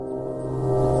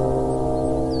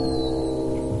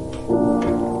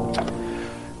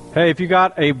Hey, if you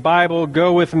got a Bible,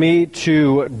 go with me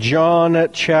to John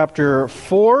chapter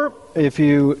 4. If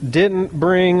you didn't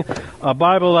bring a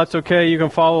Bible, that's okay. You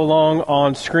can follow along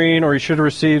on screen, or you should have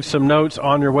received some notes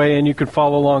on your way in. You can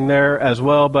follow along there as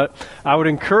well. But I would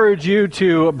encourage you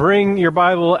to bring your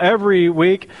Bible every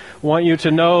week. I want you to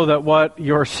know that what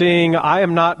you're seeing, I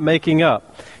am not making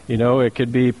up. You know, it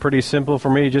could be pretty simple for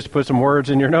me just to put some words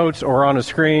in your notes or on a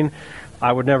screen.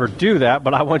 I would never do that,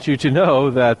 but I want you to know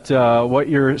that what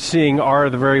you're seeing are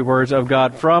the very words of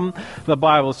God from the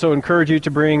Bible. So I encourage you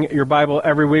to bring your Bible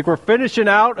every week. We're finishing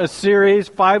out a series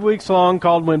 5 weeks long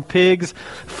called When Pigs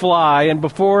Fly. And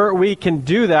before we can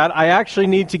do that, I actually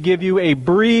need to give you a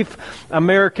brief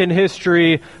American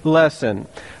history lesson.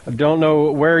 I don't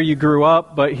know where you grew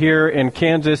up, but here in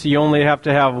Kansas, you only have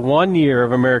to have 1 year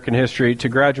of American history to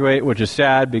graduate, which is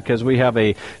sad because we have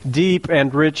a deep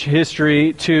and rich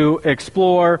history to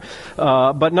explore.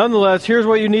 But nonetheless, here's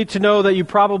what you need to know that you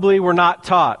probably were not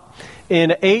taught.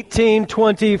 In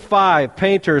 1825,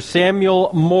 painter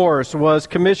Samuel Morse was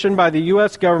commissioned by the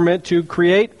U.S. government to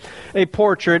create a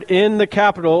portrait in the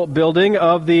Capitol building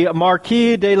of the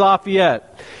Marquis de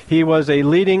Lafayette. He was a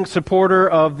leading supporter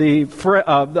of the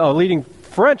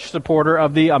French supporter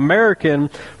of the American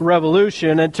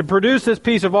Revolution. And to produce this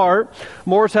piece of art,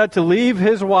 Morse had to leave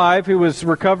his wife, who was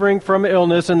recovering from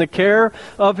illness, in the care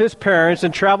of his parents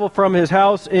and travel from his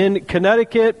house in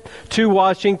Connecticut to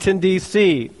Washington,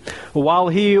 D.C. While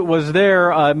he was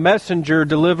there, a messenger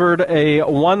delivered a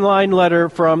one-line letter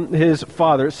from his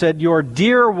father. It said, "Your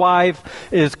dear wife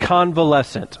is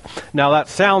convalescent." Now that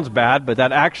sounds bad, but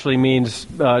that actually means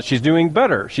she's doing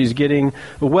better. She's getting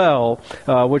well,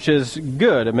 which is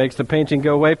good. It makes the painting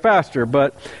go way faster.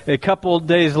 But a couple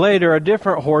days later, a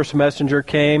different horse messenger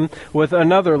came with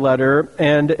another letter,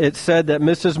 and it said that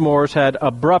Mrs. Morse had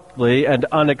abruptly and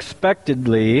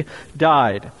unexpectedly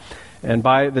died. And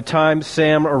by the time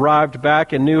Sam arrived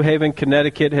back in New Haven,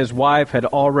 Connecticut, his wife had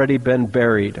already been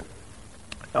buried.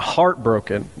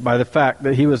 Heartbroken by the fact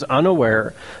that he was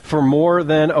unaware for more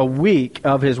than a week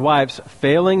of his wife's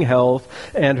failing health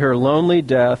and her lonely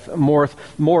death,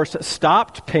 Morse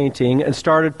stopped painting and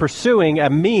started pursuing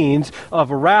a means of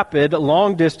rapid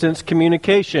long-distance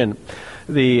communication.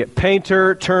 The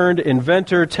painter turned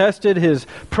inventor tested his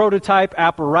prototype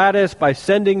apparatus by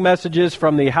sending messages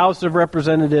from the House of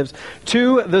Representatives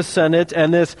to the Senate,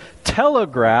 and this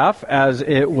telegraph, as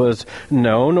it was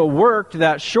known, worked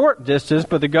that short distance,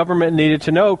 but the government needed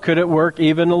to know, could it work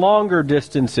even longer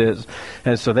distances?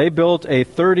 And so they built a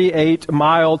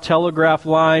 38-mile telegraph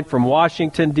line from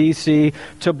Washington, D.C.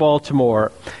 to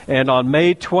Baltimore. And on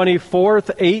May 24th,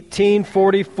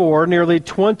 1844, nearly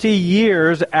 20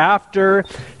 years after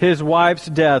his wife's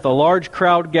death, a large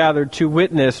crowd gathered to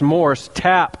witness Morse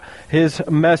tap his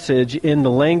message in the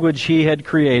language he had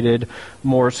created,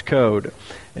 Morse code.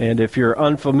 And if you're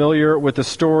unfamiliar with the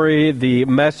story, the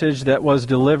message that was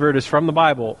delivered is from the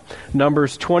Bible,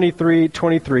 Numbers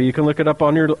 23:23. You can look it up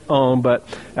on your own, but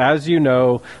as you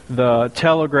know, the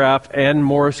telegraph and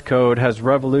Morse code has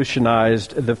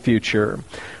revolutionized the future.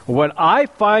 What I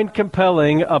find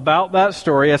compelling about that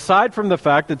story, aside from the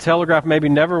fact that telegraph maybe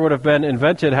never would have been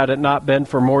invented had it not been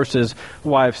for Morse's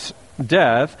wife's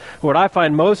death, what I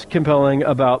find most compelling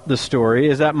about the story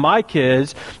is that my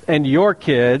kids and your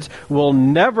kids will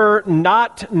never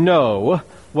not know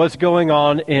what's going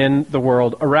on in the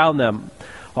world around them.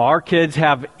 Our kids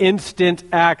have instant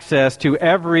access to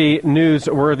every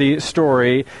newsworthy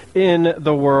story in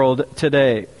the world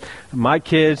today. My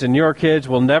kids and your kids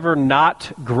will never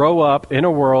not grow up in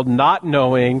a world not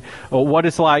knowing what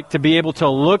it's like to be able to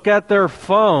look at their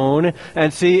phone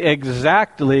and see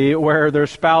exactly where their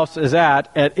spouse is at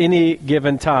any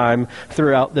given time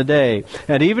throughout the day.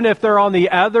 And even if they're on the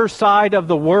other side of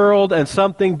the world and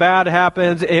something bad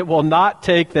happens, it will not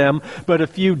take them but a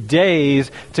few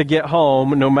days to get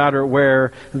home, no matter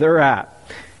where they're at.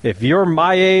 If you're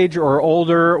my age or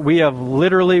older, we have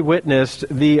literally witnessed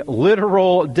the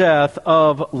literal death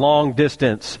of long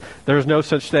distance. There's no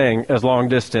such thing as long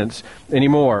distance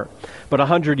anymore. But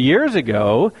 100 years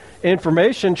ago,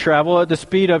 information traveled at the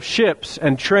speed of ships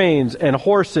and trains and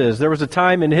horses. There was a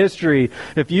time in history,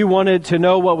 if you wanted to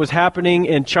know what was happening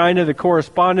in China, the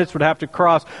correspondents would have to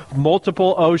cross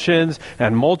multiple oceans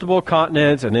and multiple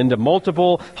continents and into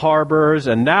multiple harbors.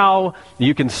 And now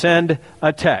you can send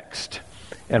a text.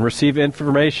 and receive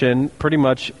information pretty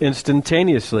much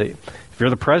instantaneously. If you're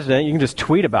the president, you can just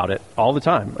tweet about it all the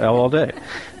time, all day.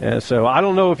 And so I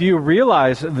don't know if you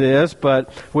realize this,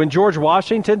 but when George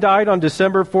Washington died on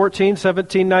December 14,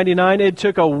 1799, it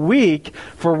took a week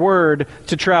for word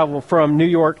to travel from New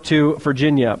York to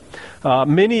Virginia.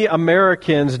 Many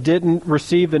Americans didn't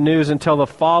receive the news until the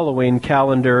following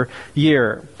calendar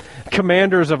year.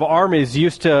 Commanders of armies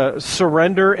used to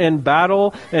surrender in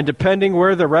battle, and depending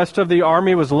where the rest of the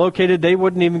army was located, they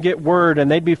wouldn't even get word, and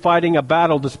they'd be fighting a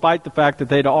battle despite the fact that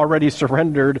they'd already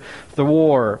surrendered the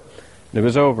war. It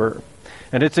was over.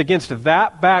 And it's against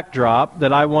that backdrop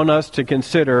that I want us to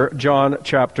consider John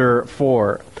chapter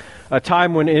 4, a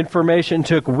time when information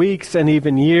took weeks and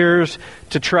even years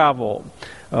to travel.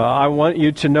 I want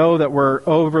you to know that we're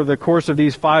over the course of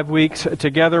these 5 weeks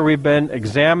together, we've been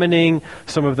examining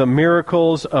some of the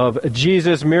miracles of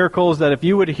Jesus, miracles that if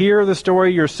you would hear the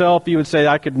story yourself, you would say,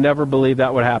 I could never believe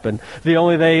that would happen. The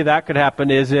only way that could happen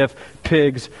is if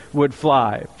pigs would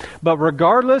fly. But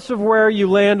regardless of where you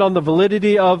land on the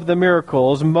validity of the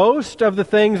miracles, most of the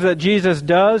things that Jesus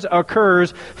does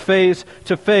occurs face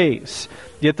to face.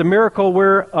 Yet the miracle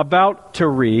we're about to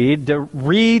read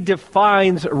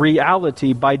redefines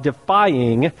reality by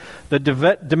defying the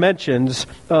dimensions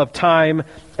of time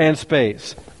and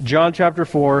space. John chapter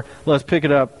 4, let's pick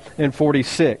it up in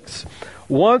 46.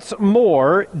 Once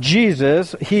more,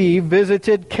 Jesus, he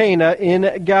visited Cana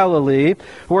in Galilee,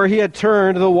 where he had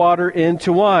turned the water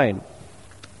into wine.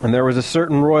 And there was a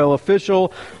certain royal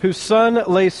official whose son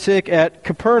lay sick at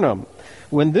Capernaum.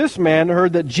 When this man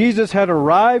heard that Jesus had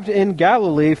arrived in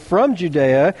Galilee from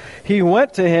Judea, he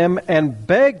went to him and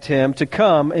begged him to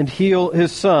come and heal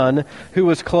his son, who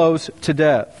was close to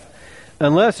death.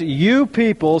 Unless you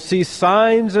people see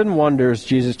signs and wonders,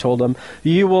 Jesus told him,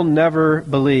 you will never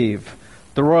believe.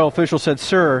 The royal official said,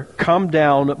 Sir, come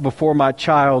down before my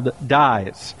child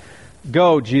dies.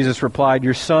 Go, Jesus replied,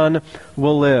 your son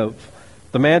will live.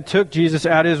 The man took Jesus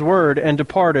at his word and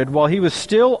departed. While he was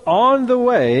still on the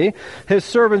way, his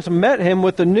servants met him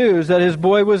with the news that his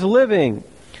boy was living.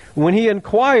 When he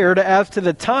inquired as to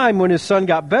the time when his son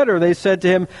got better, they said to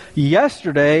him,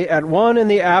 yesterday at 1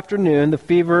 p.m, the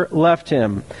fever left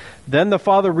him. Then the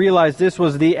father realized this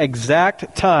was the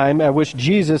exact time at which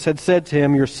Jesus had said to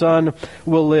him, your son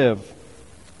will live.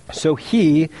 So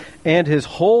he and his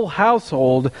whole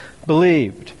household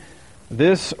believed.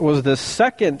 This was the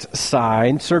second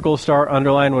sign, circle, star,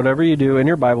 underline, whatever you do in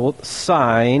your Bible,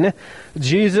 sign,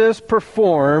 Jesus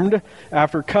performed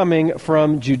after coming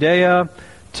from Judea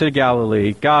to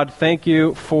Galilee. God, thank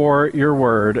you for your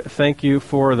word. Thank you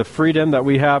for the freedom that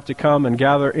we have to come and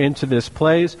gather into this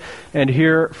place and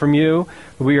hear from you.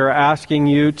 We are asking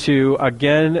you to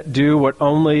again do what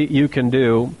only you can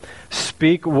do.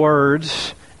 Speak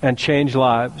words and change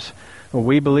lives.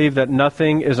 We believe that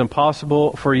nothing is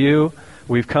impossible for you.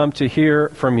 We've come to hear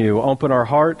from you. Open our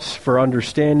hearts for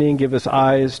understanding. Give us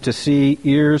eyes to see,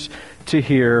 ears to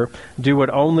hear. Do what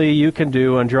only you can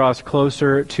do and draw us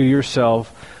closer to yourself,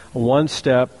 one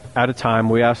step at a time.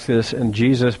 We ask this in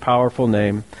Jesus' powerful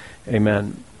name.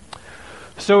 Amen.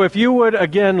 So if you would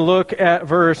again look at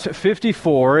verse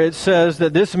 54, it says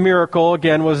that this miracle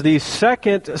again was the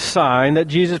second sign that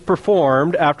Jesus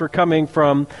performed after coming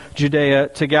from Judea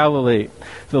to Galilee.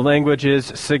 The language is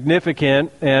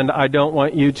significant, and I don't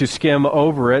want you to skim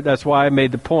over it. That's why I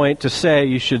made the point to say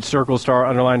you should circle, star,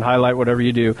 underline, highlight, whatever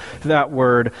you do, that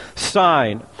word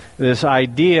sign. This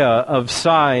idea of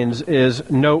signs is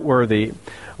noteworthy.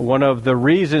 One of the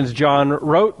reasons John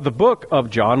wrote the book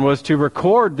of John was to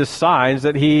record the signs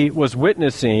that he was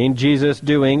witnessing Jesus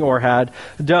doing or had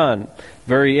done.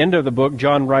 Very end of the book,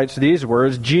 John writes these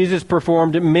words, Jesus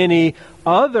performed many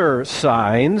other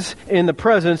signs in the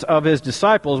presence of his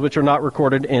disciples, which are not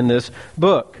recorded in this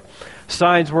book.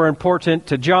 Signs were important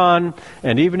to John,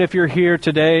 and even if you're here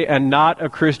today and not a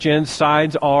Christian,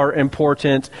 signs are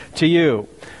important to you.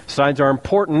 Signs are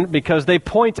important because they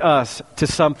point us to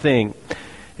something.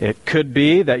 It could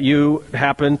be that you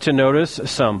happen to notice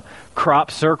some crop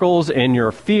circles in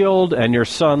your field and your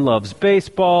son loves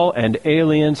baseball and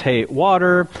aliens hate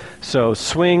water. So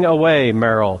swing away,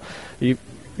 Merrill. You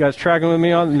guys tracking with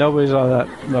me on? Nobody's on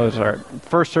that. No, sorry.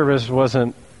 First service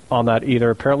wasn't on that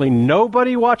either. Apparently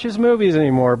nobody watches movies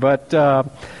anymore, but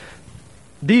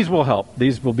these will help.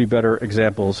 These will be better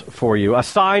examples for you. A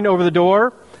sign over the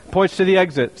door points to the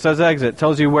exit, says exit,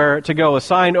 tells you where to go. A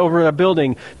sign over a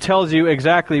building tells you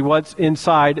exactly what's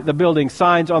inside the building.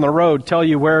 Signs on the road tell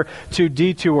you where to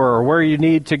detour or where you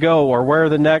need to go or where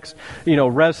the next,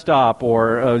 rest stop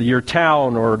or your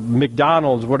town or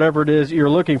McDonald's, whatever it is you're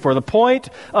looking for. The point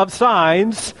of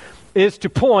signs is to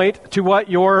point to what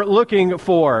you're looking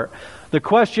for. The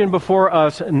question before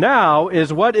us now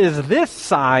is, what is this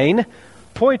sign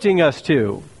pointing us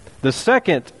to? The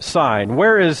second sign.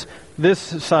 Where is this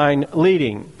sign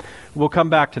leading? We'll come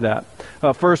back to that.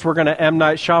 First, we're going to M.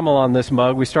 Night Shyamalan this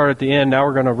mug. We start at the end. Now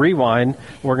we're going to rewind.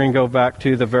 We're going to go back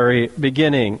to the very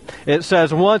beginning. It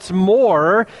says, once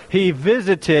more he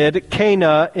visited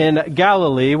Cana in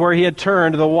Galilee, where he had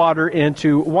turned the water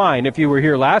into wine. If you were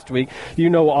here last week, you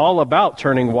know all about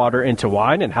turning water into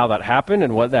wine and how that happened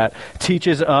and what that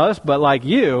teaches us. But like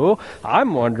you,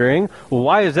 I'm wondering,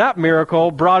 why is that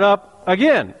miracle brought up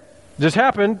again? This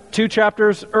happened 2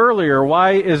 chapters earlier.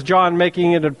 Why is John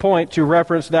making it a point to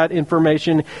reference that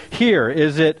information here?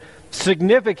 Is it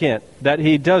significant that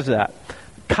he does that?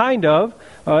 Kind of.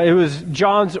 It was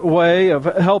John's way of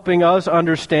helping us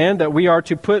understand that we are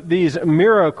to put these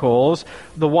miracles,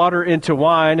 the water into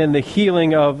wine and the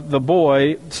healing of the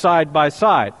boy, side by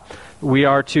side. We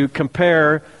are to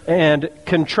compare and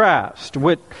contrast.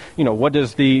 What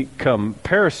does the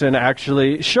comparison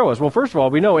actually show us? Well, first of all,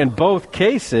 we know in both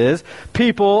cases,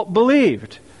 people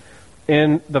believed.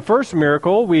 In the first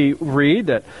miracle, we read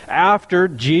that after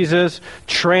Jesus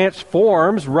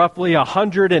transforms roughly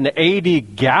 180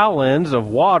 gallons of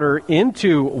water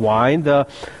into wine, the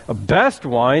best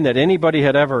wine that anybody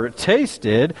had ever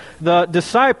tasted, the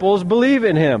disciples believe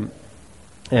in him.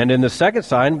 And in the second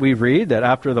sign, we read that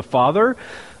after the Father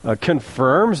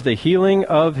confirms the healing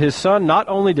of his Son, not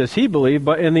only does he believe,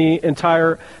 but in the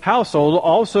entire household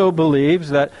also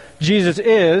believes that Jesus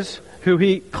is who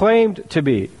he claimed to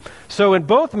be. So in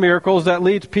both miracles, that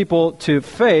leads people to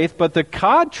faith, but the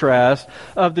contrast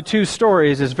of the two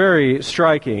stories is very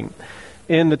striking.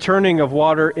 In the turning of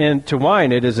water into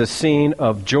wine, it is a scene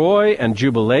of joy and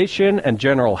jubilation and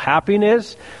general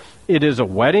happiness. It is a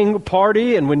wedding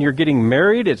party, and when you're getting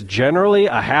married, it's generally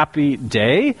a happy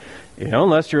day,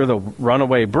 unless you're the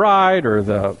runaway bride or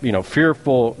the,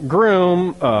 fearful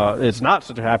groom. It's not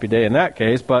such a happy day in that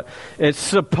case, but it's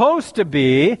supposed to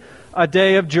be a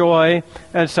day of joy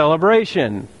and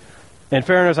celebration. In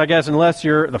fairness, I guess, unless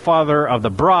you're the father of the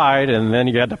bride and then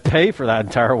you had to pay for that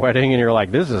entire wedding and you're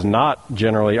like, this is not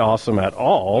generally awesome at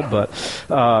all. But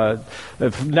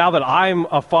now that I'm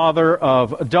a father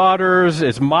of daughters,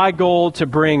 it's my goal to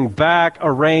bring back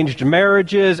arranged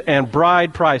marriages and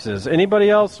bride prices. Anybody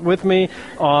else with me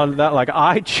on that? Like,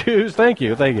 I choose, thank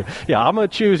you. Yeah, I'm going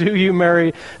to choose who you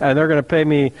marry, and they're going to pay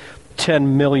me $10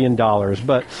 million.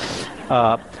 But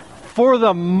for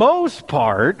the most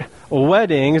part,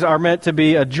 weddings are meant to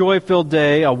be a joy-filled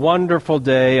day, a wonderful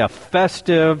day, a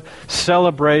festive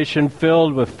celebration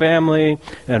filled with family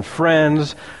and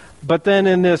friends. But then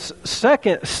in this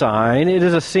second sign, it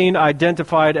is a scene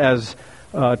identified as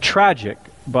tragic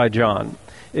by John.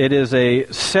 It is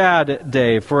a sad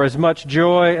day. For as much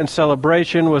joy and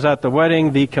celebration was at the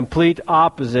wedding, the complete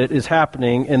opposite is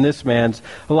happening in this man's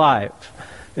life.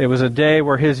 It was a day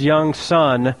where his young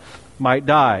son might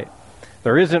die.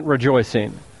 There isn't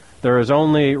rejoicing. There is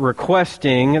only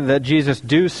requesting that Jesus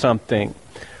do something.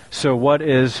 So what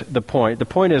is the point? The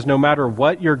point is, no matter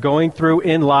what you're going through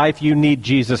in life, you need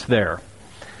Jesus there.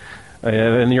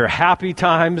 In your happy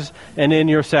times and in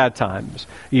your sad times.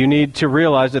 You need to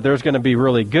realize that there's going to be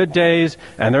really good days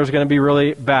and there's going to be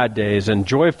really bad days and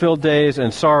joy-filled days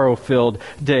and sorrow-filled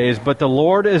days. But the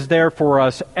Lord is there for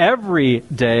us every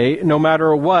day, no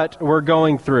matter what we're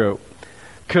going through.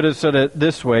 Could have said it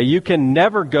this way: you can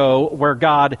never go where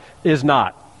God is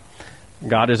not.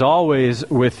 God is always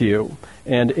with you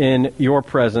and in your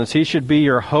presence. He should be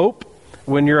your hope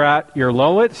when you're at your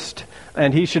lowest,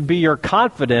 and He should be your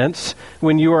confidence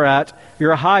when you are at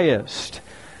your highest.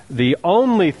 The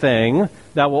only thing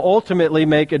that will ultimately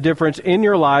make a difference in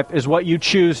your life is what you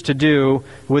choose to do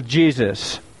with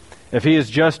Jesus. If He is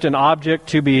just an object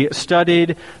to be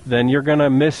studied, then you're going to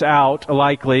miss out,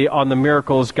 likely, on the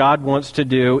miracles God wants to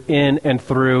do in and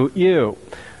through you.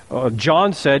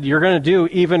 John said you're going to do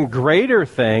even greater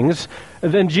things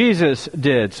than Jesus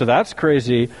did. So that's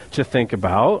crazy to think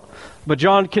about. But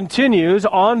John continues,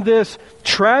 on this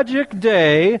tragic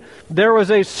day, there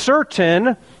was a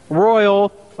certain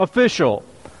royal official.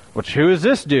 Who is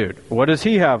this dude? What does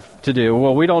he have to do?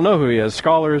 Well, we don't know who he is.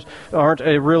 Scholars aren't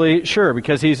really sure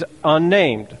because he's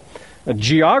unnamed. The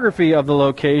geography of the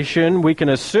location, we can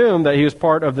assume that he was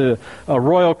part of the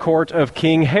royal court of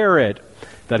King Herod,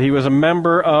 that he was a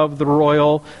member of the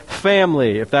royal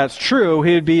family. If that's true,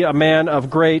 he would be a man of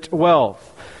great wealth.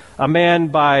 A man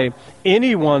by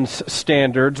anyone's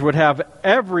standards would have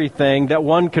everything that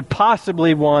one could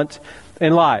possibly want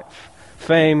in life.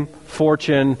 Fame,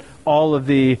 fortune, all of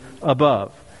the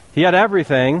above. He had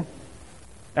everything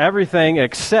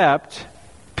except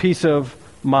peace of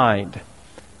mind.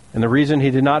 And the reason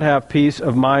he did not have peace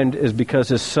of mind is because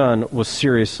his son was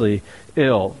seriously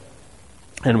ill.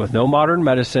 And with no modern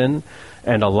medicine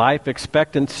and a life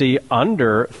expectancy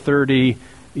under 30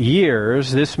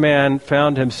 years, this man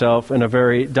found himself in a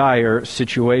very dire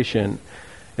situation.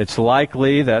 It's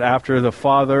likely that after the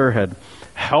father had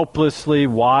helplessly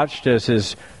watched as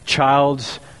his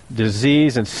child's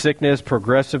disease and sickness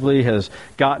progressively has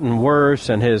gotten worse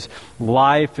and his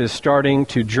life is starting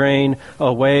to drain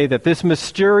away, that this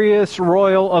mysterious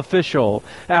royal official,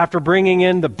 after bringing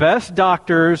in the best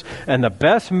doctors and the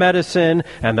best medicine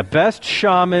and the best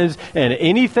shamans and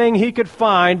anything he could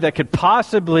find that could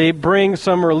possibly bring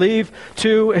some relief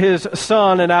to his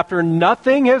son, and after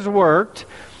nothing has worked,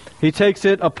 he takes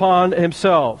it upon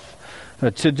himself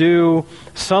to do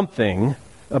something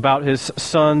about his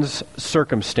son's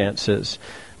circumstances.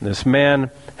 This man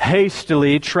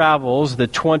hastily travels the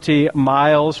 20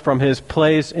 miles from his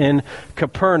place in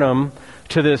Capernaum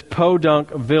to this podunk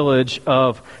village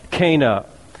of Cana,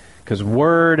 because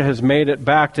word has made it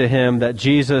back to him that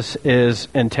Jesus is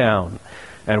in town.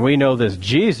 And we know this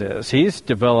Jesus, he's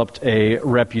developed a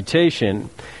reputation.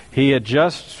 He had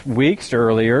just weeks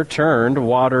earlier turned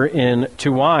water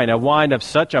into wine, a wine of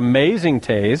such amazing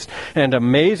taste and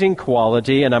amazing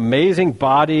quality and amazing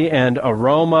body and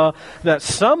aroma that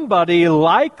somebody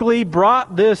likely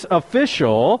brought this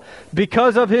official,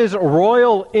 because of his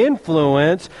royal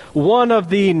influence, one of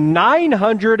the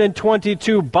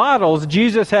 922 bottles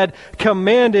Jesus had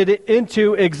commanded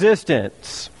into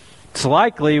existence. It's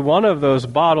likely one of those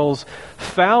bottles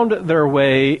found their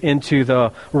way into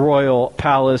the royal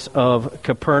palace of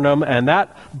Capernaum, and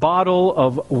that bottle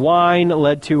of wine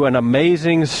led to an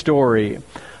amazing story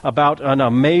about an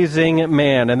amazing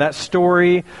man. And that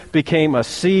story became a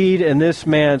seed in this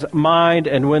man's mind,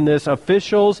 and when this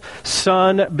official's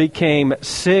son became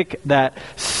sick, that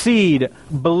seed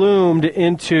bloomed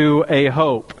into a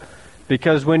hope.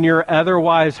 Because when you're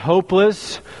otherwise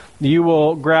hopeless, you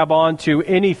will grab onto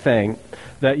anything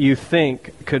that you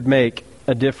think could make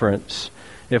a difference.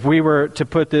 If we were to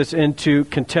put this into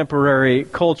contemporary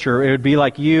culture, it would be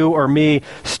like you or me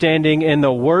standing in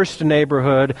the worst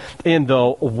neighborhood, in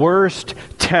the worst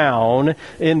town,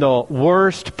 in the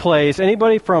worst place.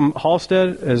 Anybody from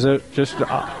Halstead? Is it just...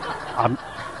 I'm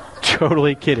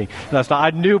totally kidding. That's not.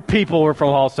 I knew people were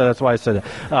from Halstead. That's why I said it.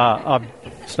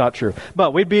 It's not true.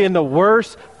 But we'd be in the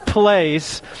worst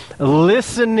place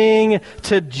listening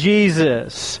to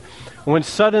Jesus when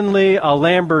suddenly a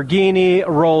Lamborghini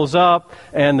rolls up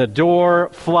and the door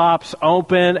flops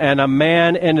open and a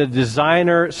man in a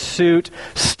designer suit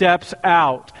steps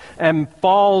out and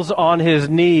falls on his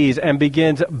knees and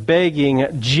begins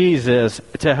begging Jesus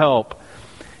to help.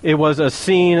 It was a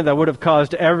scene that would have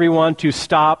caused everyone to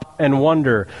stop and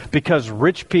wonder, because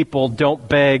rich people don't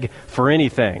beg for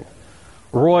anything.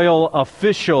 Royal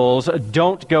officials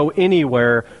don't go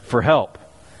anywhere for help.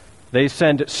 They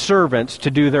send servants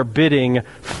to do their bidding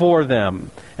for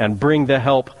them and bring the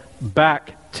help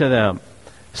back to them.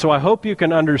 So I hope you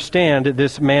can understand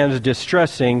this man's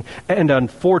distressing and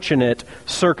unfortunate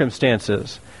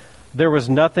circumstances. There was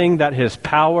nothing that his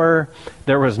power,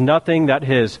 there was nothing that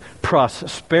his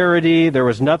prosperity, there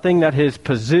was nothing that his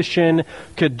position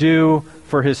could do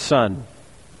for his son.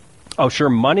 Oh, sure,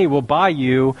 money will buy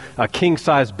you a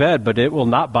king-size bed, but it will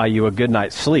not buy you a good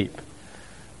night's sleep.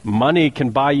 Money can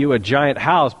buy you a giant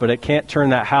house, but it can't turn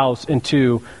that house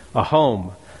into a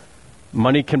home.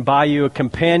 Money can buy you a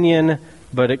companion,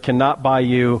 but it cannot buy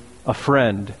you a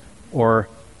friend or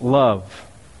love.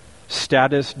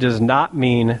 Status does not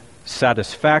mean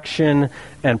satisfaction,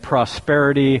 and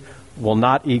prosperity will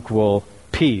not equal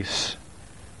peace.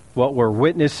 What we're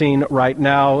witnessing right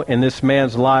now in this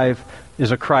man's life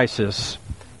is a crisis.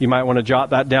 You might want to jot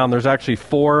that down. There's actually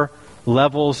 4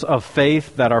 levels of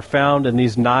faith that are found in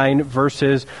these 9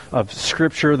 verses of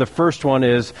Scripture. The first one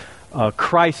is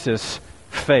crisis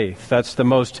faith. That's the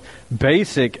most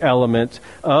basic element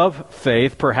of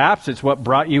faith. Perhaps it's what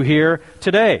brought you here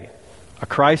today. A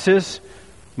crisis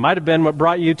might have been what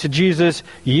brought you to Jesus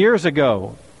years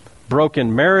ago.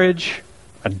 Broken marriage,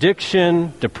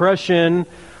 addiction, depression,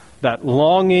 that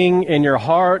longing in your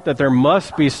heart that there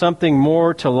must be something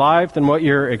more to life than what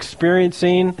you're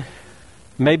experiencing.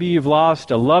 Maybe you've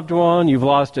lost a loved one, you've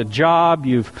lost a job,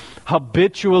 you've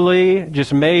habitually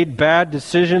just made bad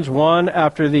decisions one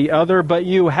after the other, but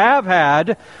you have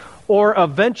had or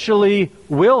eventually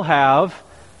will have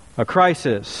a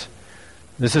crisis.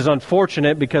 This is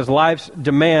unfortunate because life's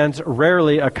demands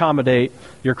rarely accommodate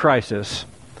your crisis.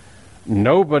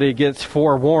 Nobody gets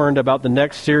forewarned about the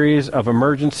next series of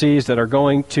emergencies that are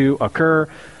going to occur.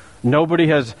 Nobody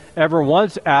has ever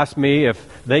once asked me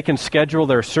if they can schedule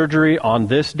their surgery on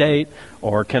this date,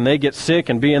 or can they get sick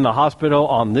and be in the hospital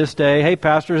on this day. Hey,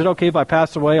 pastor, is it okay if I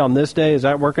pass away on this day? Is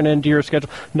that working into your schedule?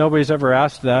 Nobody's ever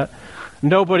asked that.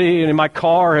 Nobody in my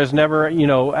car has never,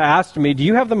 asked me, do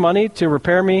you have the money to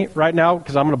repair me right now?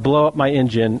 Because I'm going to blow up my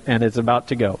engine and it's about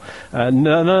to go.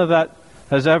 None of that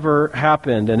has ever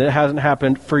happened, and it hasn't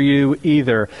happened for you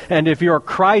either. And if your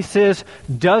crisis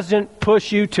doesn't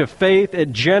push you to faith,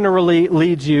 it generally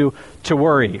leads you to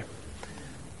worry.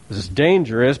 This is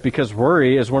dangerous because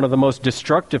worry is one of the most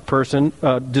destructive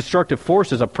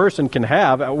forces a person can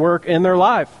have at work in their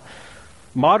life.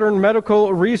 Modern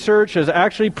medical research has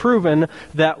actually proven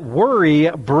that worry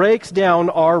breaks down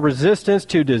our resistance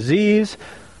to disease.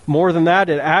 More than that,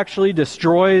 it actually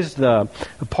destroys the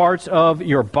parts of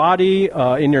your body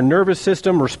in your nervous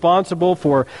system responsible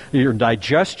for your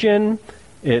digestion.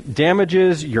 It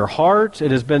damages your heart.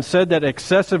 It has been said that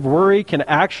excessive worry can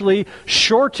actually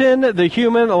shorten the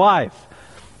human life.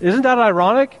 Isn't that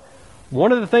ironic?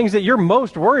 One of the things that you're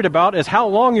most worried about is how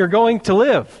long you're going to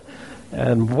live.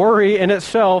 And worry in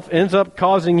itself ends up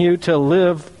causing you to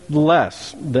live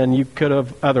less than you could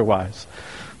have otherwise.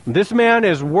 This man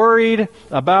is worried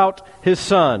about his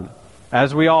son,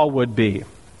 as we all would be.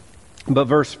 But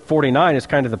verse 49 is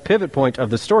kind of the pivot point of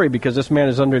the story, because this man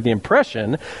is under the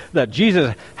impression that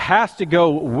Jesus has to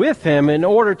go with him in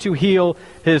order to heal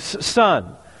his son.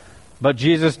 But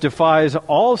Jesus defies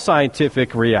all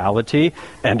scientific reality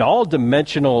and all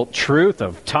dimensional truth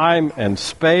of time and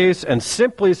space and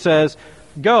simply says,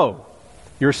 "Go,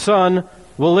 your son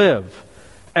will live."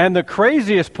 And the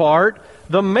craziest part,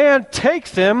 the man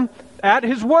takes him at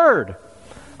his word.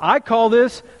 I call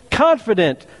this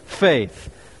confident faith.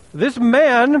 This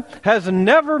man has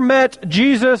never met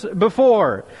Jesus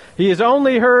before. He has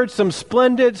only heard some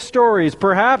splendid stories,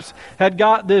 perhaps had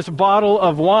got this bottle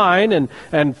of wine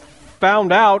and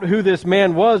found out who this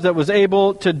man was that was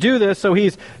able to do this. So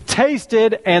he's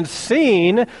tasted and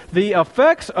seen the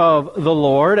effects of the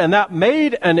Lord, and that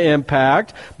made an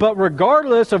impact. But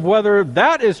regardless of whether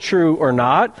that is true or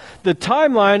not, the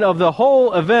timeline of the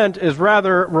whole event is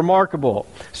rather remarkable.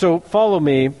 So follow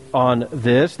me on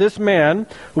this. This man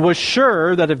was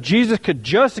sure that if Jesus could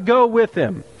just go with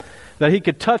him, that he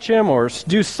could touch him or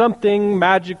do something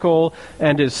magical,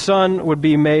 and his son would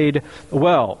be made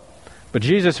well. But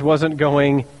Jesus wasn't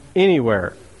going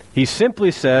anywhere. He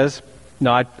simply says,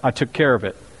 "No, I took care of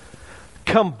it."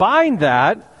 Combine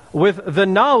that with the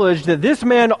knowledge that this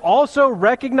man also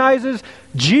recognizes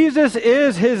Jesus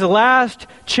is his last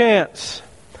chance.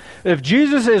 If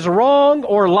Jesus is wrong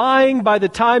or lying by the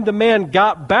time the man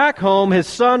got back home, his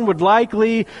son would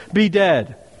likely be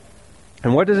dead.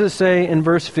 And what does it say in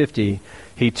verse 50?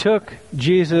 He took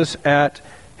Jesus at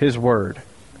his word,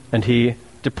 and he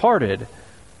departed.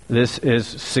 This is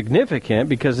significant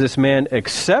because this man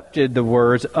accepted the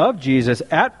words of Jesus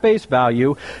at face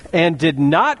value and did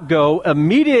not go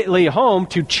immediately home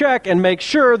to check and make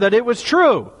sure that it was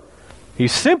true. He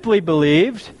simply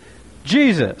believed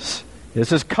Jesus.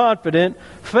 This is confident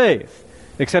faith.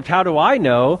 Except how do I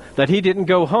know that he didn't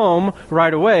go home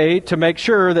right away to make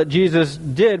sure that Jesus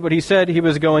did what he said he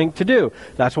was going to do?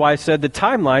 That's why I said the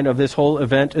timeline of this whole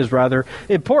event is rather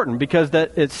important, because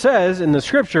that it says in the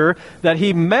scripture that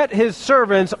he met his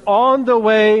servants on the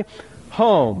way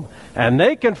home. And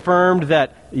they confirmed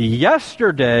that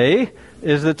yesterday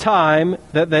is the time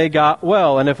that they got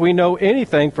well. And if we know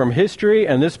anything from history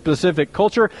and this specific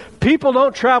culture, people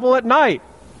don't travel at night.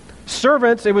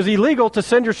 Servants, it was illegal to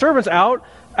send your servants out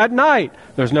at night.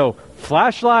 There's no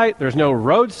flashlight, there's no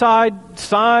roadside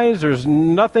signs, there's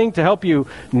nothing to help you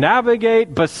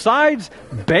navigate besides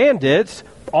bandits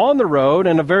on the road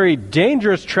and a very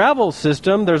dangerous travel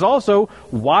system. There's also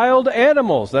wild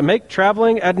animals that make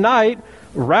traveling at night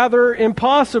rather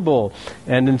impossible.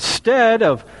 And instead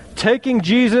of taking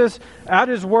Jesus at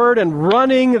his word and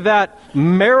running that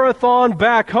marathon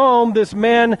back home, this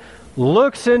man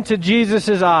looks into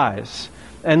Jesus' eyes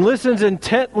and listens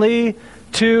intently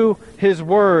to his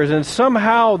words. And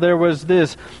somehow there was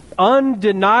this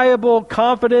undeniable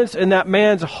confidence in that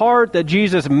man's heart that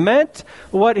Jesus meant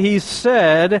what he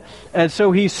said, and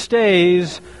so he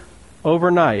stays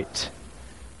overnight.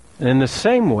 And in the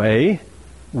same way,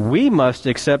 we must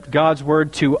accept God's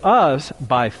word to us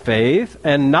by faith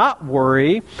and not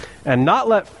worry and not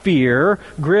let fear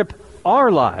grip our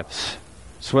lives.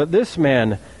 That's what this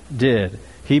man did.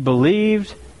 He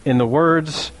believed in the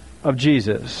words of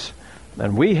Jesus.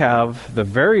 And we have the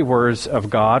very words of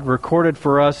God recorded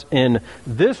for us in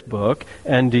this book.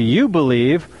 And do you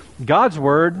believe God's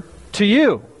word to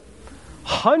you?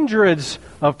 Hundreds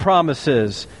of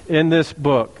promises in this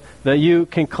book that you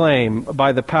can claim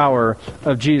by the power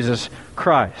of Jesus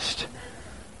Christ.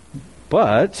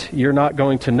 But you're not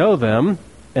going to know them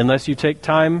unless you take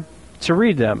time to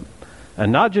read them.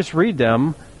 And not just read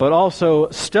them, but also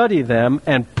study them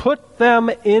and put them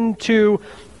into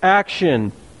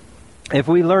action. If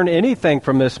we learn anything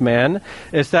from this man,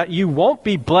 it's that you won't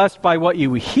be blessed by what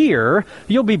you hear,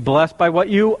 you'll be blessed by what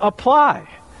you apply.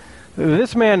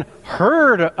 This man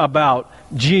heard about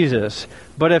Jesus,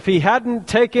 but if he hadn't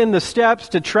taken the steps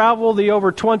to travel the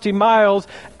over 20 miles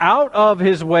out of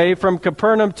his way from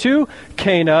Capernaum to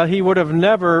Cana, he would have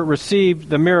never received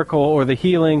the miracle or the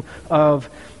healing of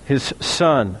his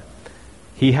son.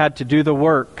 He had to do the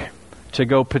work to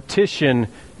go petition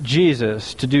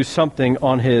Jesus to do something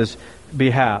on his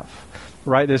behalf.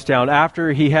 Write this down.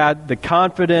 After he had the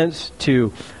confidence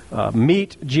to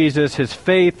meet Jesus, his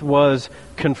faith was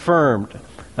confirmed.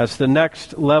 That's the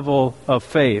next level of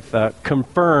faith,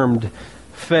 confirmed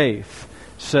faith.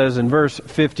 It says in verse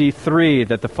 53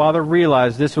 that the Father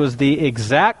realized this was the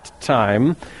exact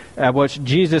time at which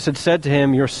Jesus had said to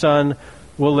him, "Your son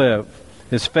will live."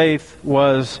 His faith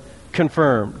was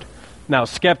confirmed. Now,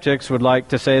 skeptics would like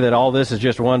to say that all this is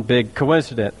just one big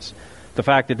coincidence. The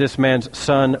fact that this man's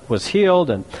son was healed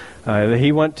and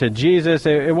he went to Jesus,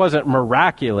 it wasn't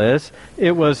miraculous,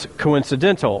 it was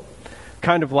coincidental.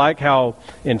 Kind of like how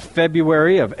in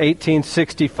February of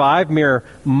 1865, mere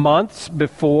months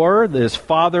before his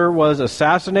father was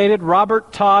assassinated,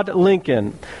 Robert Todd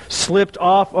Lincoln slipped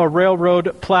off a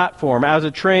railroad platform as a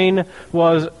train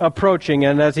was approaching,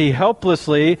 and as he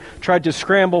helplessly tried to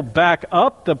scramble back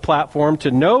up the platform to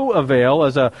no avail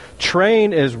as a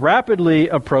train is rapidly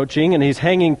approaching and he's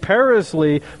hanging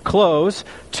perilously close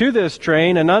to this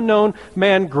train, an unknown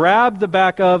man grabbed the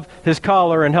back of his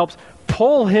collar and helps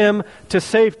pull him to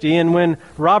safety. And when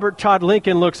Robert Todd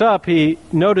Lincoln looks up, he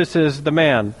notices the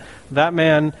man. That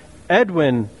man,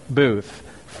 Edwin Booth,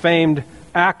 famed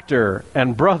actor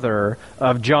and brother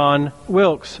of John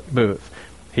Wilkes Booth.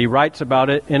 He writes about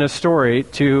it in a story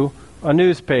to a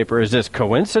newspaper. Is this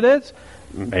coincidence?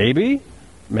 Maybe.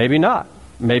 Maybe not.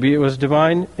 Maybe it was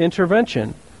divine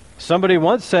intervention. Somebody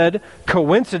once said,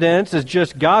 coincidence is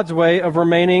just God's way of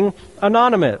remaining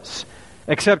anonymous.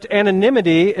 Except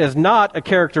anonymity is not a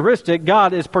characteristic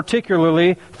God is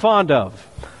particularly fond of.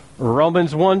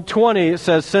 Romans 1:20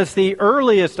 says, "Since the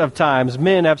earliest of times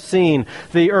men have seen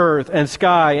the earth and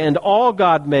sky and all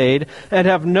God made, and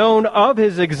have known of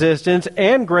his existence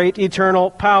and great eternal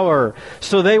power.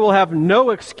 So they will have no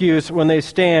excuse when they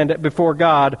stand before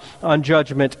God on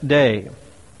Judgment Day."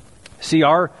 See,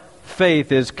 our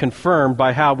faith is confirmed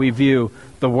by how we view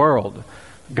the world.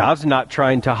 God's not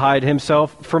trying to hide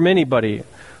himself from anybody.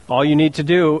 All you need to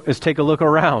do is take a look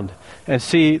around and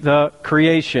see the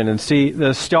creation and see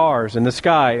the stars and the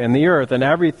sky and the earth and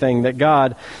everything that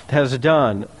God has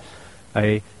done.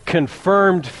 A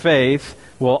confirmed faith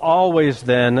will always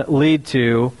then lead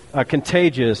to a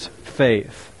contagious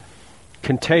faith.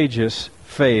 Contagious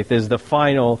faith is the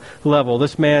final level.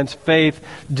 This man's faith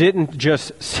didn't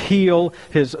just heal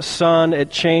his son,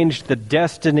 it changed the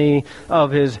destiny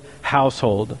of his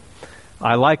household.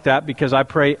 I like that because I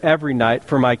pray every night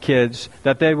for my kids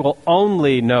that they will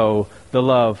only know the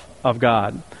love of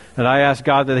God. And I ask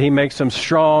God that he makes them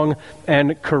strong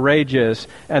and courageous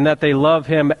and that they love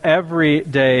him every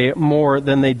day more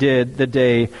than they did the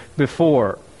day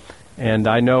before. And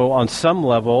I know on some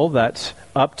level that's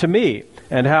up to me.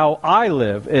 And how I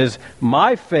live is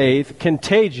my faith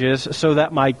contagious so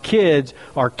that my kids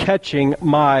are catching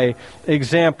my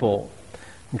example.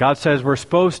 God says we're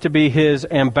supposed to be his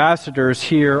ambassadors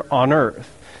here on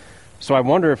earth. So I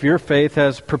wonder if your faith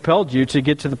has propelled you to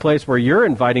get to the place where you're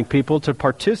inviting people to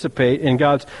participate in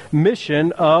God's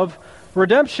mission of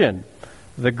redemption.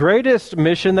 The greatest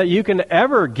mission that you can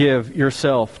ever give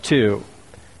yourself to.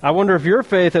 I wonder if your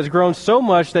faith has grown so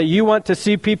much that you want to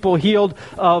see people healed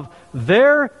of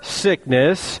their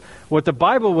sickness, what the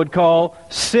Bible would call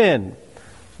sin.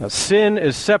 Now, sin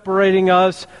is separating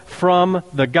us from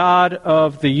the God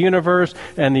of the universe,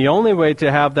 and the only way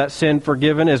to have that sin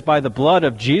forgiven is by the blood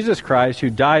of Jesus Christ, who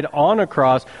died on a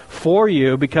cross for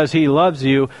you because he loves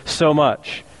you so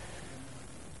much.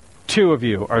 2 of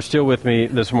you are still with me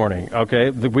this morning, okay?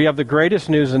 We have the greatest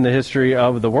news in the history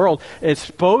of the world. It's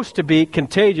supposed to be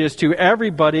contagious to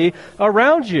everybody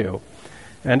around you.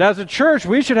 And as a church,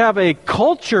 we should have a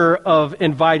culture of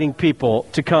inviting people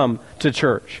to come to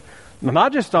church.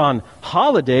 Not just on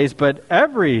holidays, but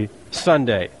every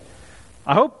Sunday.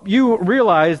 I hope you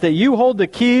realize that you hold the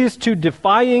keys to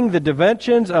defying the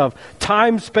dimensions of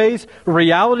time, space,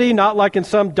 reality, not like in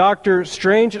some Doctor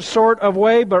Strange sort of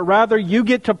way, but rather you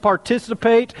get to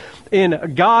participate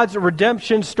in God's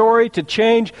redemption story to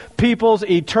change people's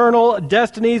eternal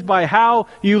destinies by how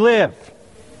you live.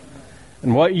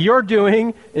 And what you're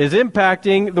doing is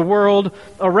impacting the world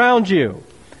around you.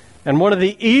 And one of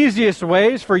the easiest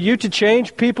ways for you to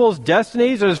change people's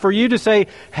destinies is for you to say,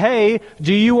 hey,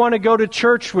 do you want to go to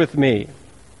church with me?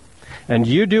 And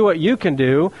you do what you can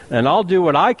do, and I'll do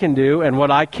what I can do, and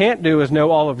what I can't do is know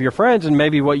all of your friends, and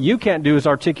maybe what you can't do is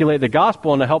articulate the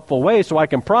gospel in a helpful way, so I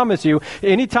can promise you,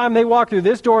 anytime they walk through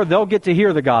this door, they'll get to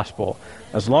hear the gospel,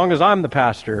 as long as I'm the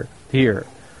pastor here.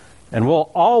 And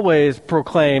we'll always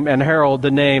proclaim and herald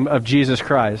the name of Jesus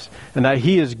Christ, and that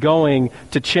He is going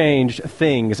to change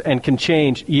things and can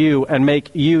change you and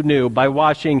make you new by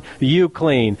washing you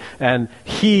clean. And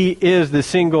He is the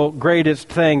single greatest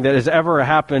thing that has ever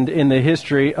happened in the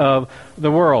history of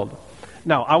the world.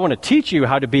 Now, I want to teach you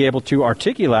how to be able to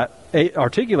articulate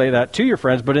that to your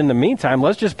friends, but in the meantime,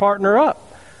 let's just partner up.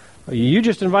 You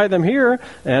just invite them here,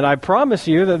 and I promise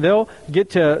you that they'll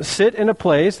get to sit in a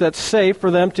place that's safe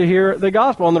for them to hear the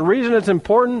gospel. And the reason it's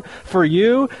important for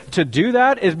you to do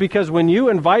that is because when you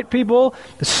invite people,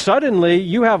 suddenly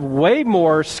you have way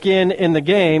more skin in the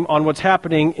game on what's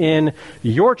happening in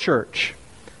your church.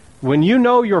 When you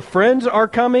know your friends are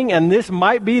coming, and this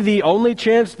might be the only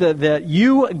chance that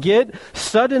you get,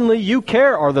 suddenly you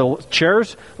care. Are the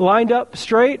chairs lined up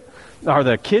straight? Are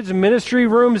the kids' ministry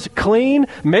rooms clean?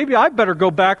 Maybe I better go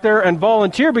back there and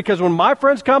volunteer, because when my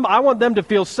friends come, I want them to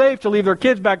feel safe to leave their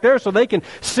kids back there so they can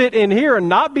sit in here and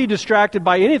not be distracted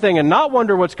by anything and not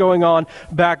wonder what's going on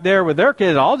back there with their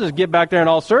kids. I'll just get back there and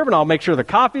I'll serve, and I'll make sure the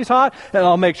coffee's hot, and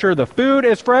I'll make sure the food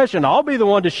is fresh, and I'll be the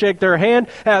one to shake their hand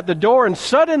at the door. And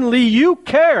suddenly you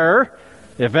care.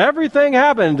 If everything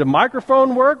happened, the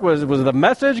microphone work, was the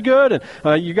message good,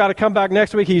 and you got to come back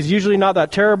next week. He's usually not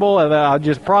that terrible, and I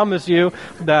just promise you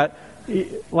that,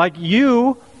 like,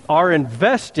 you are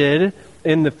invested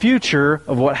in the future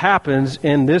of what happens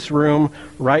in this room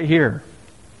right here.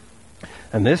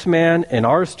 And this man in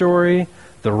our story,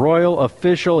 the royal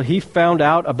official, he found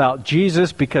out about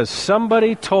Jesus because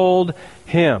somebody told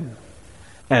him,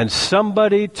 and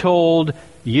somebody told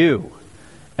you.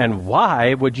 And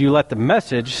why would you let the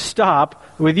message stop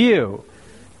with you?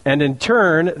 And in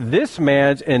turn, this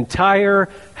man's entire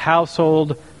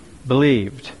household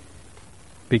believed,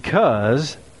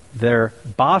 because their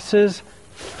boss's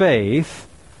faith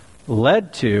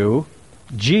led to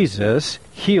Jesus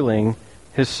healing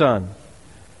his son.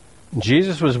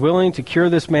 Jesus was willing to cure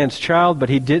this man's child, but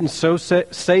he didn't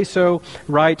say so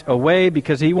right away,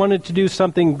 because he wanted to do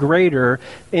something greater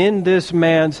in this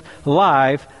man's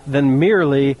life than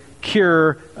merely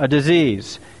cure a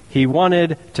disease. He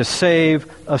wanted to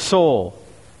save a soul.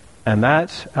 And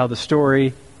that's how the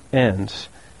story ends.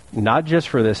 Not just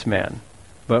for this man,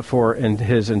 but for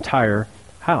his entire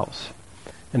house.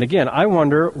 And again, I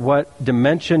wonder what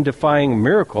dimension-defying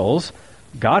miracles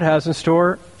God has in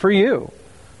store for you,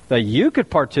 that you could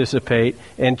participate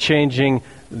in changing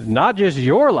not just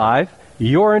your life,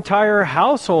 your entire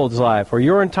household's life, or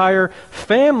your entire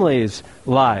family's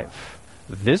life.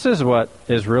 This is what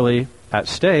is really at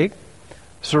stake.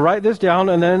 So write this down,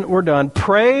 and then we're done.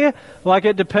 Pray like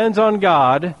it depends on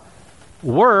God.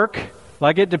 Work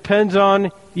like it depends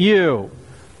on you.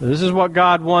 This is what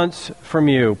God wants from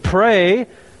you. Pray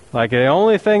like the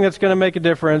only thing that's going to make a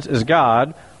difference is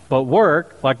God. But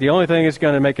work like the only thing that's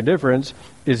going to make a difference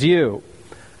is you.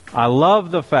 I love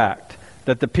the fact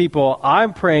that the people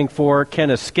I'm praying for can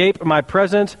escape my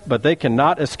presence, but they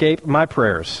cannot escape my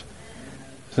prayers.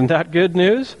 Isn't that good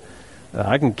news?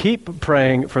 I can keep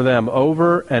praying for them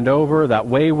over and over, that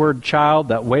wayward child,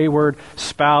 that wayward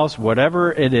spouse,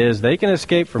 whatever it is. They can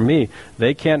escape from me.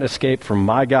 They can't escape from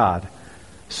my God.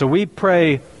 So we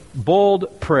pray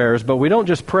bold prayers, but we don't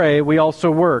just pray, we also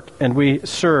work and we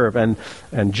serve. And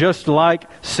just like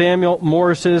Samuel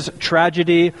Morris's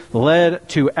tragedy led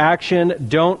to action,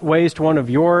 don't waste one of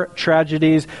your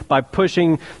tragedies by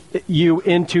pushing you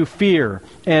into fear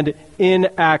and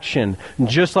inaction.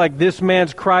 Just like this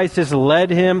man's crisis led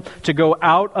him to go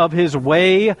out of his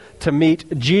way to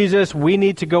meet Jesus, we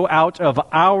need to go out of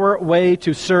our way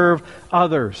to serve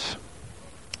others.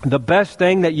 The best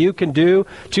thing that you can do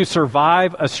to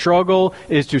survive a struggle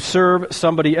is to serve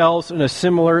somebody else in a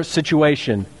similar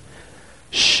situation.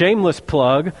 Shameless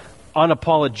plug,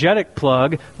 unapologetic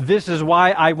plug. This is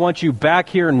why I want you back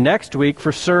here next week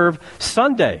for Serve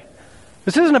Sunday.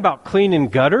 This isn't about cleaning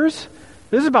gutters.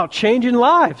 This is about changing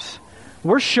lives.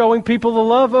 we're showing people the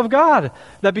love of God.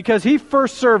 That because He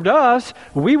first served us,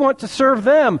 we want to serve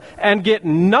them and get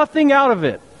nothing out of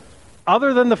it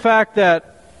other than the fact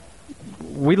that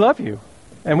we love you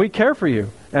and we care for you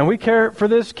and we care for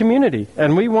this community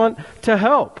and we want to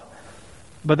help.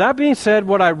 But that being said,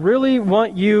 what I really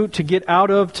want you to get out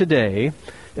of today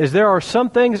is there are some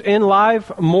things in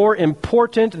life more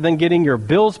important than getting your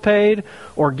bills paid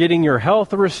or getting your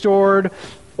health restored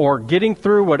or getting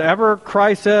through whatever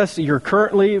crisis you're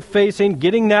currently facing,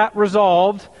 getting that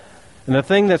resolved. And the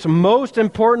thing that's most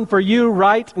important for you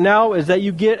right now is that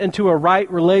you get into a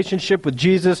right relationship with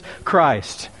Jesus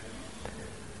Christ.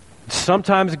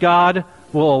 Sometimes God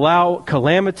will allow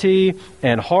calamity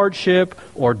and hardship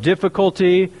or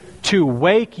difficulty to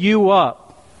wake you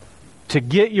up, to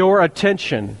get your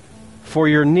attention for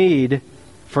your need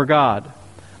for God.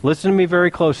 Listen to me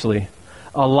very closely.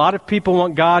 A lot of people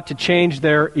want God to change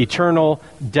their eternal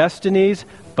destinies,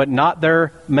 but not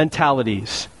their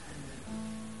mentalities.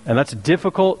 And that's a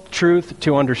difficult truth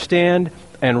to understand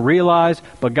and realize,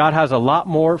 but God has a lot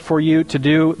more for you to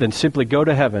do than simply go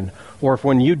to heaven, or if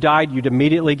when you died, you'd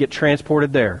immediately get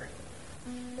transported there.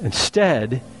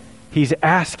 Instead, He's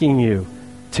asking you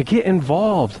to get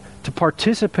involved, to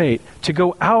participate, to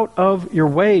go out of your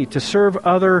way to serve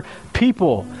other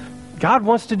people. God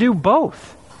wants to do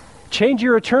both. Change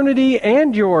your eternity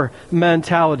and your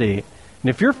mentality. And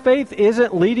if your faith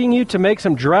isn't leading you to make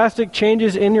some drastic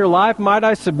changes in your life, might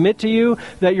I submit to you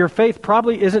that your faith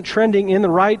probably isn't trending in the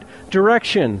right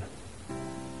direction.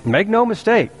 Make no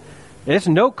mistake, it's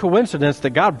no coincidence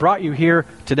that God brought you here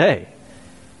today.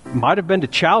 It might have been to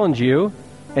challenge you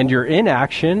and your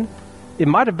inaction. It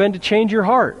might have been to change your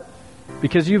heart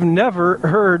because you've never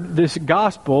heard this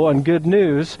gospel and good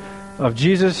news of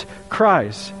Jesus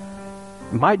Christ.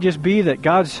 It might just be that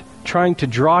God's trying to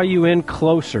draw you in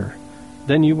closer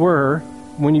than you were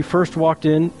when you first walked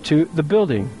into the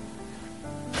building.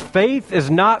 Faith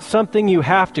is not something you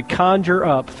have to conjure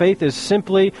up. Faith is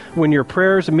simply when your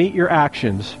prayers meet your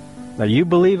actions. Now, you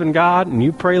believe in God and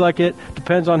you pray like it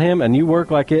depends on Him and you work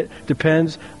like it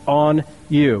depends on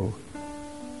you.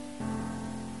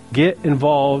 Get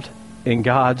involved in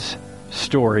God's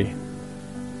story.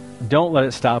 Don't let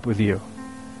it stop with you.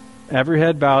 Every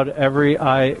head bowed, every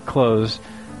eye closed.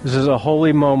 This is a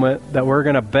holy moment that we're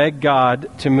going to beg God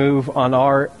to move on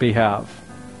our behalf.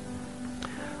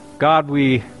 God,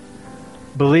 we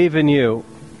believe in you.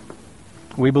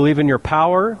 We believe in your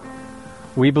power.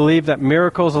 We believe that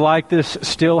miracles like this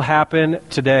still happen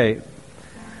today.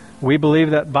 We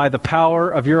believe that by the power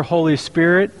of your Holy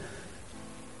Spirit,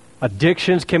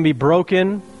 addictions can be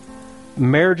broken,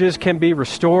 marriages can be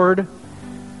restored,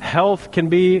 health can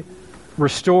be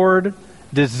restored,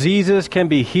 diseases can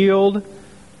be healed,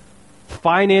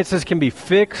 finances can be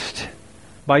fixed.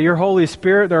 By your Holy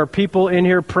Spirit, there are people in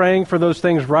here praying for those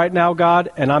things right now, God,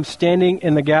 and I'm standing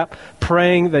in the gap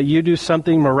praying that you do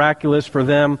something miraculous for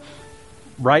them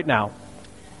right now.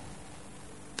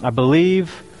 I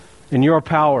believe in your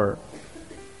power,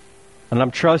 and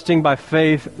I'm trusting by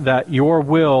faith that your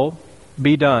will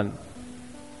be done.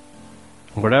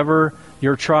 Whatever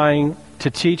you're trying to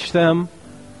teach them,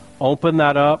 open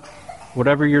that up.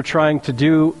 Whatever you're trying to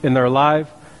do in their life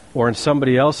or in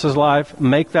somebody else's life,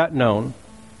 make that known.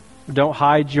 Don't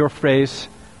hide your face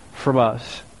from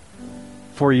us.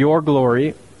 For your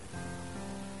glory,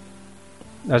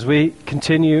 as we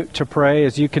continue to pray,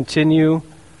 as you continue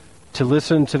to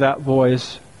listen to that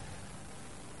voice,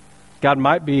 God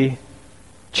might be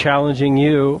challenging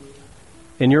you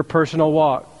in your personal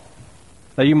walk.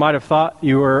 That you might have thought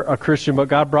you were a Christian, but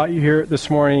God brought you here this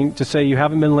morning to say you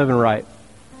haven't been living right.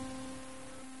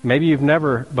 Maybe you've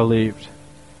never believed.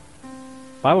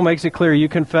 The Bible makes it clear, you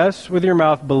confess with your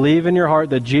mouth, believe in your heart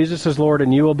that Jesus is Lord,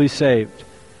 and you will be saved.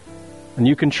 And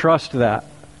you can trust that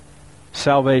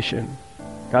salvation.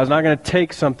 God's not going to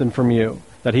take something from you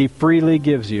that He freely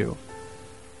gives you.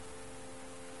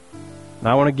 And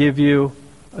I want to give you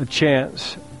a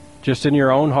chance, just in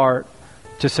your own heart,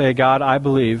 to say, God, I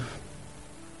believe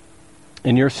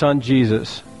in your Son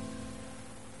Jesus,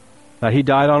 that He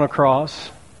died on a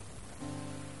cross,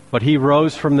 but He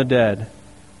rose from the dead.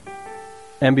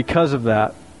 And because of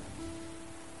that,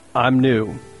 I'm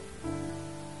new.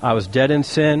 I was dead in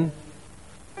sin.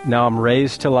 Now I'm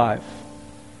raised to life.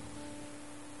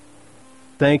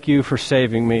 Thank you for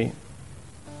saving me.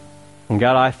 And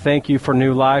God, I thank you for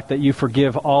new life, that you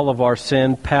forgive all of our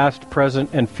sin, past,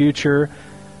 present, and future.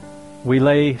 We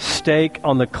lay stake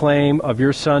on the claim of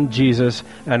your Son, Jesus,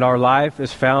 and our life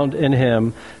is found in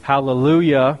Him.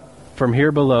 Hallelujah. From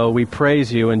here below, we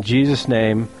praise you in Jesus'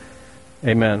 name.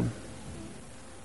 Amen.